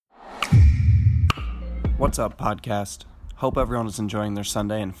What's up, podcast? Hope everyone is enjoying their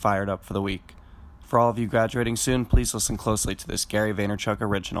Sunday and fired up for the week. For all of you graduating soon, please listen closely to this Gary Vaynerchuk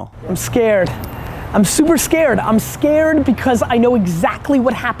original. I'm scared. I'm super scared. I'm scared because I know exactly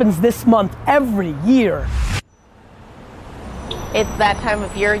what happens this month every year. It's that time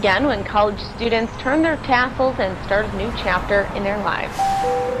of year again when college students turn their tassels and start a new chapter in their lives.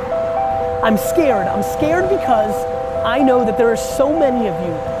 I'm scared. I'm scared because I know that there are so many of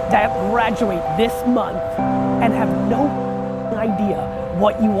you that graduate this month and have no idea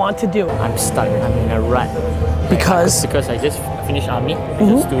what you want to do. I'm stuck. I'm in a rut. Because? Because I just finished army.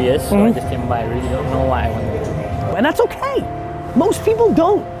 Just 2 years, so I just came by. I really don't know what I want to do. And that's okay. Most people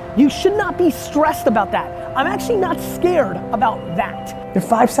don't. You should not be stressed about that. I'm actually not scared about that. You're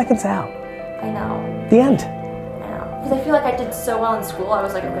 5 seconds out. I know. The end. I know. Because I feel like I did so well in school. I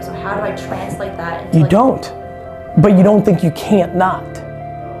was like, okay, so how do I translate that into You don't. But you don't think you can't not.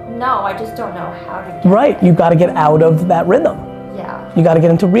 No, I just don't know how to get Right, you gotta get out of that rhythm. Yeah. You gotta get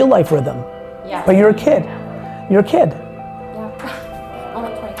into real life rhythm. Yeah. But you're a kid. You're a kid. Yeah. I'm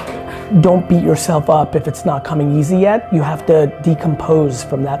like 23. Don't beat yourself up if it's not coming easy yet. You have to decompose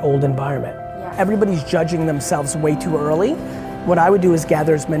from that old environment. Yeah. Everybody's judging themselves way too early. What I would do is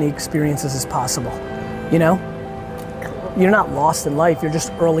gather as many experiences as possible. You know? You're not lost in life, you're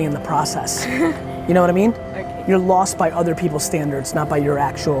just early in the process. You know what I mean? Okay. You're lost by other people's standards, not by your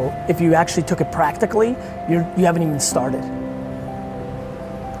actual. If you actually took it practically, you haven't even started.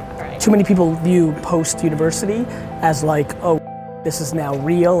 Right. Too many people view post-university as like, oh, this is now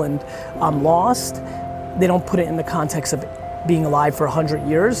real and I'm lost. They don't put it in the context of being alive for 100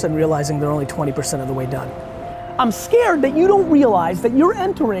 years and realizing they're only 20% of the way done. I'm scared that you don't realize that you're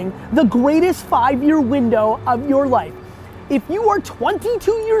entering the greatest 5-year window of your life. If you are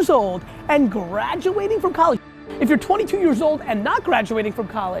 22 years old and graduating from college, if you're 22 years old and not graduating from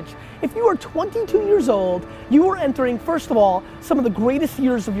college, if you are 22 years old, you are entering, first of all, some of the greatest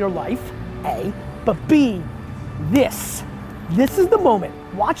years of your life, A, but B, this is the moment.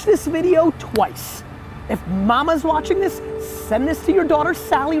 Watch this video twice. If mama's watching this, send this to your daughter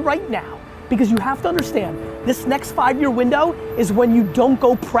Sally right now, because you have to understand, this next 5-year window is when you don't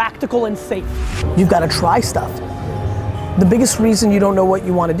go practical and safe. You've got to try stuff. The biggest reason you don't know what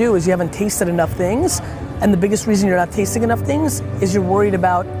you want to do is you haven't tasted enough things, and the biggest reason you're not tasting enough things is you're worried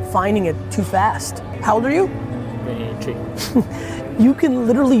about finding it too fast. How old are you? 23. You can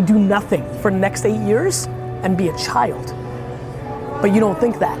literally do nothing for the next 8 years and be a child. But you don't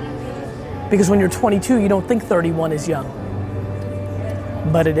think that. Because when you're 22, you don't think 31 is young.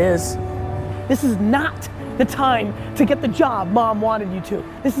 But it is. This is not the time to get the job mom wanted you to.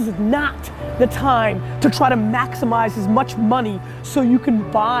 This is not the time to try to maximize as much money so you can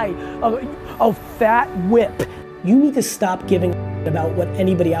buy a fat whip. You need to stop giving about what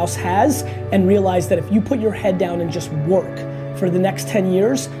anybody else has and realize that if you put your head down and just work for the next 10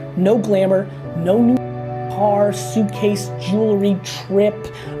 years, no glamour, no new car, suitcase, jewelry, trip,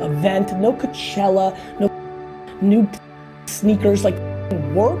 event, no Coachella, no new sneakers, like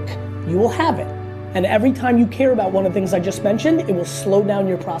work, you will have it. And every time you care about one of the things I just mentioned, it will slow down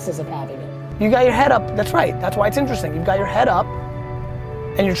your process of having it. You got your head up, that's right, that's why it's interesting. You've got your head up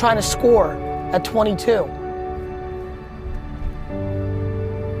and you're trying to score at 22.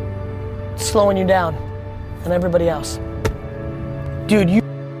 It's slowing you down and everybody else. Dude, you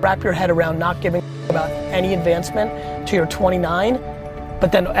wrap your head around not giving about any advancement till you're 29,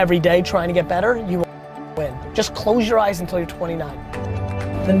 but then every day trying to get better, you will win. Just close your eyes until you're 29.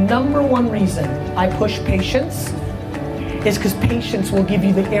 The number one reason I push patience is because patience will give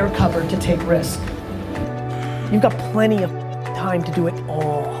you the air cover to take risks. You've got plenty of time to do it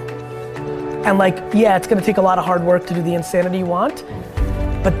all. And like, yeah, it's gonna take a lot of hard work to do the insanity you want,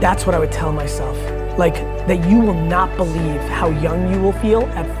 but that's what I would tell myself. Like, that you will not believe how young you will feel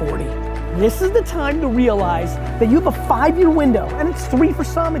at 40. This is the time to realize that you have a 5-year window, and it's 3 for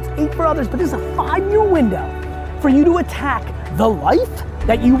some, it's 8 for others, but this is a 5-year window for you to attack the life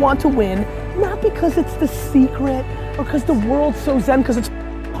that you want to win, not because it's the secret or because the world's so zen, because it's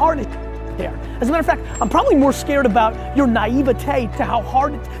hard there. As a matter of fact, I'm probably more scared about your naivete to how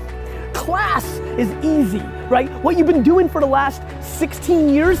hard it's. Class is easy, right? What you've been doing for the last 16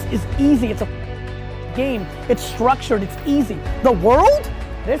 years is easy. It's a game, it's structured, it's easy. The world,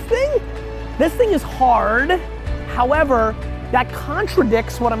 this thing is hard. However, that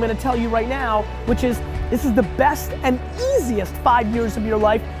contradicts what I'm gonna tell you right now, which is this is the best and easiest 5 years of your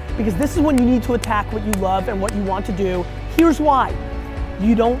life because this is when you need to attack what you love and what you want to do. Here's why.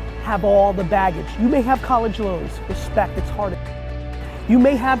 You don't have all the baggage. You may have college loans, respect, it's hard. You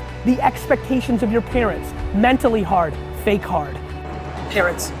may have the expectations of your parents, mentally hard, fake hard.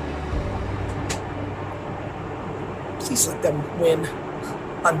 Parents, please let them win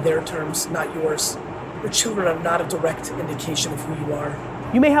on their terms, not yours. Your children are not a direct indication of who you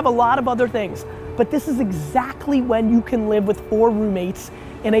are. You may have a lot of other things, but this is exactly when you can live with 4 roommates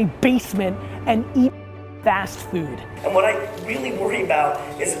in a basement and eat fast food. And what I really worry about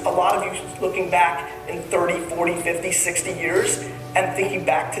is a lot of you looking back in 30, 40, 50, 60 years and thinking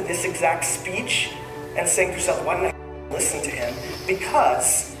back to this exact speech and saying to yourself, why didn't I listen to him?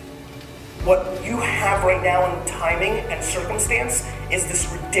 Because what you have right now in timing and circumstance is this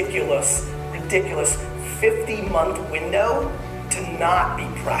ridiculous 50-month window to not be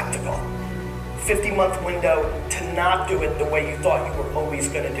practical. 50-month window to not do it the way you thought you were always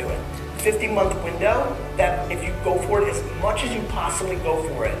going to do it. 50-month window that if you go for it as much as you possibly go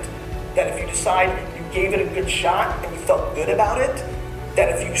for it, that if you decide you gave it a good shot and you felt good about it, that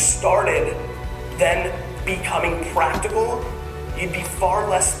if you started then becoming practical, you'd be far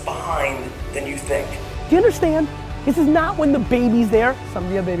less behind than you think. Do you understand? This is not when the baby's there, some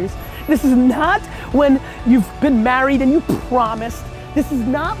of you have babies. This is not when you've been married and you promised. This is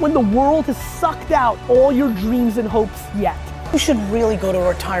not when the world has sucked out all your dreams and hopes yet. You should really go to a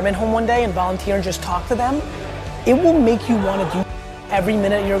retirement home one day and volunteer and just talk to them. It will make you want to do every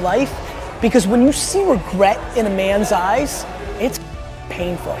minute of your life, because when you see regret in a man's eyes, it's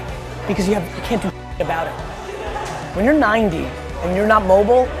painful because you can't do about it. When you're 90 and you're not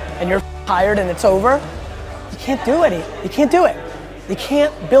mobile and you're tired and it's over, you can't do it. You can't do it. You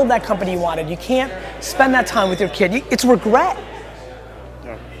can't build that company you wanted. You can't spend that time with your kid. It's regret.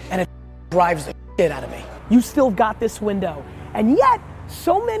 And it drives the shit out of me. You still got this window. And yet,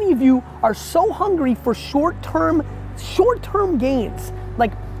 so many of you are so hungry for short-term gains.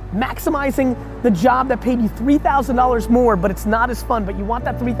 Like maximizing the job that paid you $3,000 more, but it's not as fun, but you want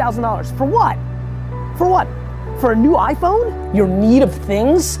that $3,000. For what? For what? For a new iPhone? Your need of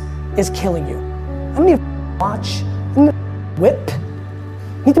things is killing you. I don't need a watch. I don't need a whip.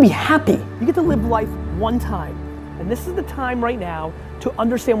 You need to be happy. You get to live life one time. And this is the time right now to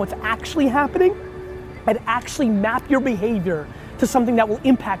understand what's actually happening and actually map your behavior to something that will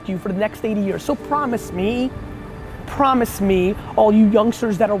impact you for the next 80 years. So promise me, all you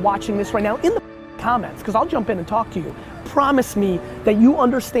youngsters that are watching this right now, in the comments, because I'll jump in and talk to you, promise me that you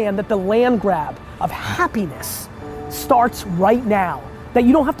understand that the land grab of happiness starts right now. That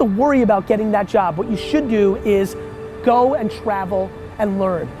you don't have to worry about getting that job. What you should do is go and travel and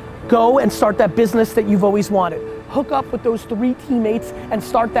learn. Go and start that business that you've always wanted. Hook up with those 3 teammates and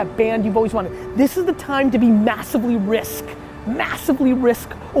start that band you've always wanted. This is the time to be massively risk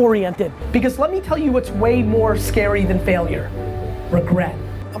oriented. Because let me tell you what's way more scary than failure. Regret.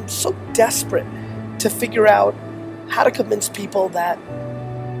 I'm so desperate to figure out how to convince people that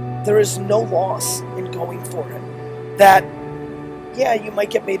there is no loss in going for it. That, yeah, you might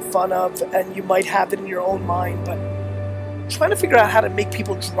get made fun of and you might have it in your own mind, but trying to figure out how to make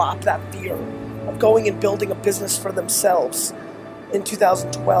people drop that fear of going and building a business for themselves in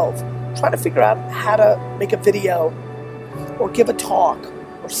 2012. Trying to figure out how to make a video or give a talk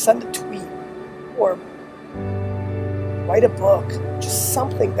or send a tweet or write a book. Just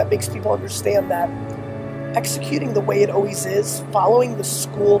something that makes people understand that executing the way it always is, following the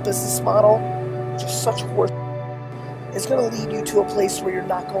school business model, which is such horse, is going to lead you to a place where you're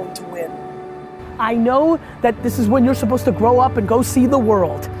not going to win. I know that this is when you're supposed to grow up and go see the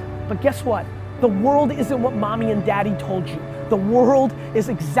world, but guess what? The world isn't what mommy and daddy told you. The world is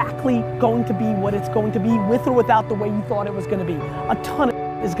exactly going to be what it's going to be, with or without the way you thought it was going to be. A ton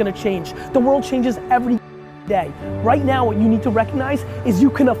of is going to change. The world changes every day. Right now, what you need to recognize is you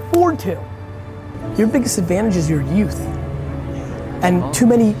can afford to. Your biggest advantage is your youth. And too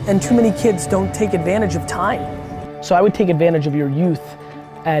many kids don't take advantage of time. So I would take advantage of your youth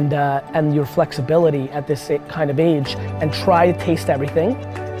and your flexibility at this kind of age and try to taste everything,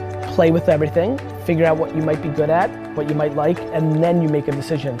 play with everything, figure out what you might be good at, what you might like, and then you make a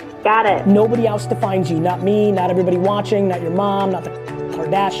decision. Got it. Nobody else defines you, not me, not everybody watching, not your mom, not the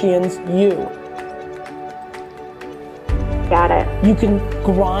Kardashians, you. Got it. You can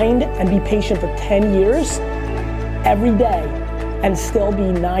grind and be patient for 10 years every day and still be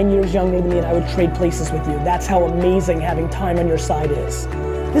 9 years younger than me, and I would trade places with you. That's how amazing having time on your side is.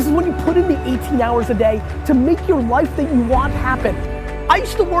 This is when you put in the 18 hours a day to make your life that you want happen. I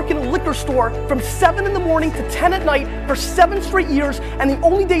used to work in a liquor store from 7 in the morning to 10 at night for 7 straight years, and the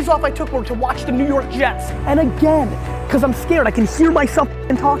only days off I took were to watch the New York Jets. And again, because I'm scared, I can hear myself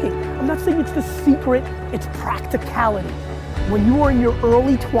talking. I'm not saying it's the secret, it's practicality. When you are in your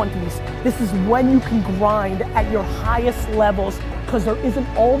early 20s, this is when you can grind at your highest levels, because there isn't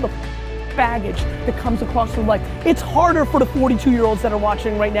all the baggage that comes across their life. It's harder for the 42-year-olds that are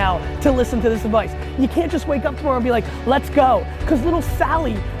watching right now to listen to this advice. You can't just wake up tomorrow and be like, let's go. Because little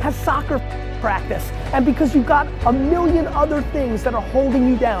Sally has soccer practice. And because you've got a million other things that are holding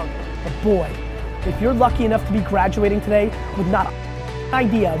you down. But boy, if you're lucky enough to be graduating today with not an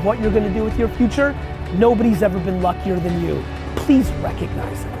idea of what you're gonna do with your future, nobody's ever been luckier than you. Please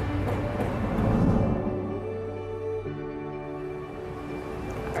recognize it.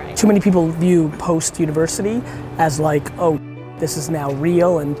 Too many people view post-university as like, oh, this is now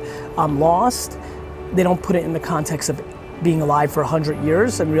real and I'm lost. They don't put it in the context of being alive for 100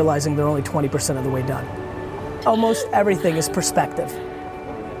 years and realizing they're only 20% of the way done. Almost everything is perspective.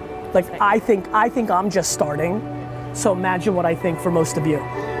 Like, I think I'm just starting, so imagine what I think for most of you.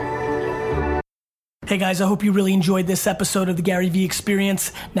 Hey guys, I hope you really enjoyed this episode of the Gary Vee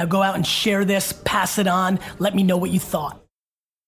Experience. Now go out and share this, pass it on, let me know what you thought.